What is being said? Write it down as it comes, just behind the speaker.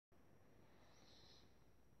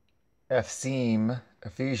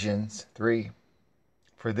Ephesians 3.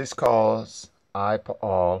 For this cause I,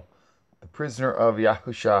 Paul, the prisoner of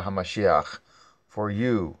Yahushua HaMashiach, for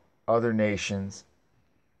you, other nations,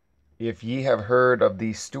 if ye have heard of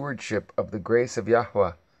the stewardship of the grace of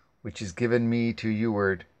Yahweh, which is given me to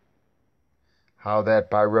youward, how that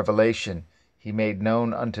by revelation he made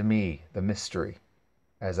known unto me the mystery,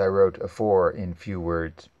 as I wrote afore in few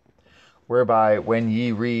words, whereby when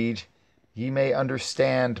ye read, ye may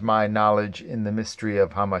understand my knowledge in the mystery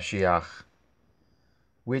of Hamashiach,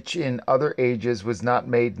 which in other ages was not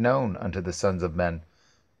made known unto the sons of men,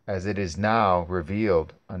 as it is now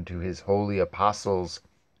revealed unto his holy apostles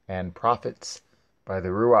and prophets by the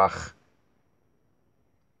Ruach,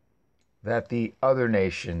 that the other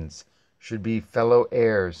nations should be fellow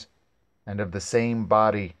heirs and of the same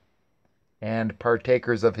body, and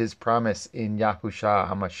partakers of his promise in Yahushua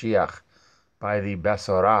HaMashiach by the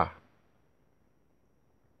Besorah,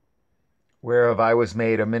 whereof I was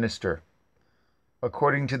made a minister,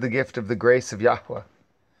 according to the gift of the grace of Yahweh,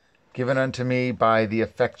 given unto me by the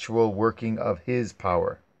effectual working of his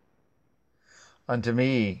power. Unto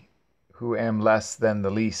me, who am less than the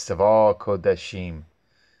least of all Kodeshim,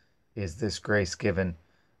 is this grace given,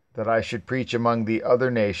 that I should preach among the other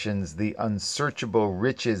nations the unsearchable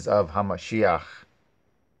riches of Hamashiach,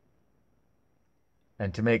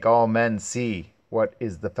 and to make all men see what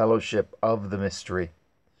is the fellowship of the mystery,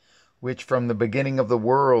 which from the beginning of the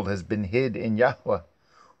world has been hid in Yahweh,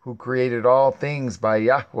 who created all things by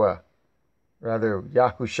Yahushua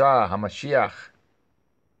HaMashiach,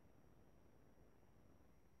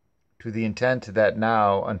 to the intent that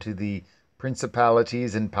now unto the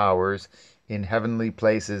principalities and powers in heavenly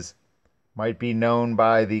places might be known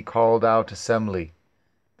by the called out assembly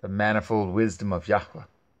the manifold wisdom of Yahweh,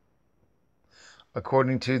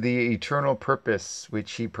 according to the eternal purpose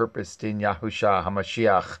which he purposed in Yahushua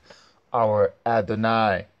HaMashiach, our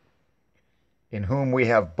Adonai, in whom we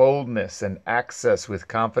have boldness and access with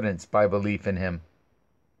confidence by belief in him.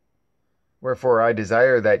 Wherefore I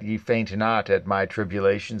desire that ye faint not at my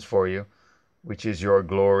tribulations for you, which is your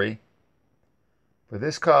glory. For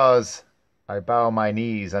this cause I bow my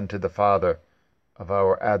knees unto the Father of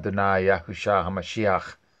our Adonai Yahushua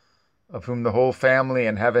HaMashiach, of whom the whole family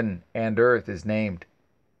in heaven and earth is named,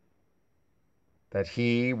 that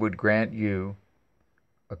he would grant you,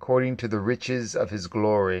 according to the riches of his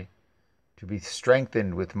glory, to be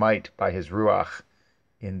strengthened with might by his Ruach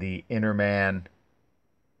in the inner man,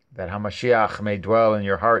 that Hamashiach may dwell in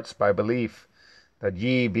your hearts by belief, that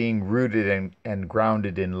ye, being rooted and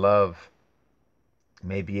grounded in love,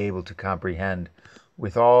 may be able to comprehend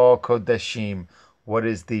with all Kodeshim what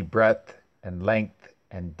is the breadth and length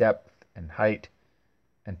and depth and height,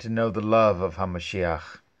 and to know the love of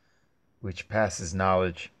Hamashiach, which passes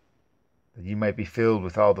knowledge, that ye might be filled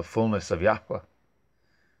with all the fullness of Yahweh.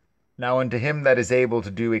 Now unto him that is able to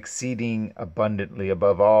do exceeding abundantly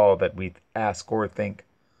above all that we ask or think,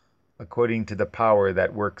 according to the power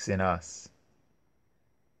that works in us,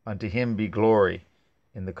 unto him be glory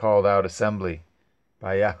in the called out assembly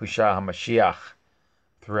by Yahushua HaMashiach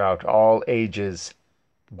throughout all ages,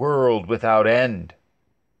 world without end.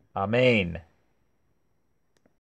 Amen.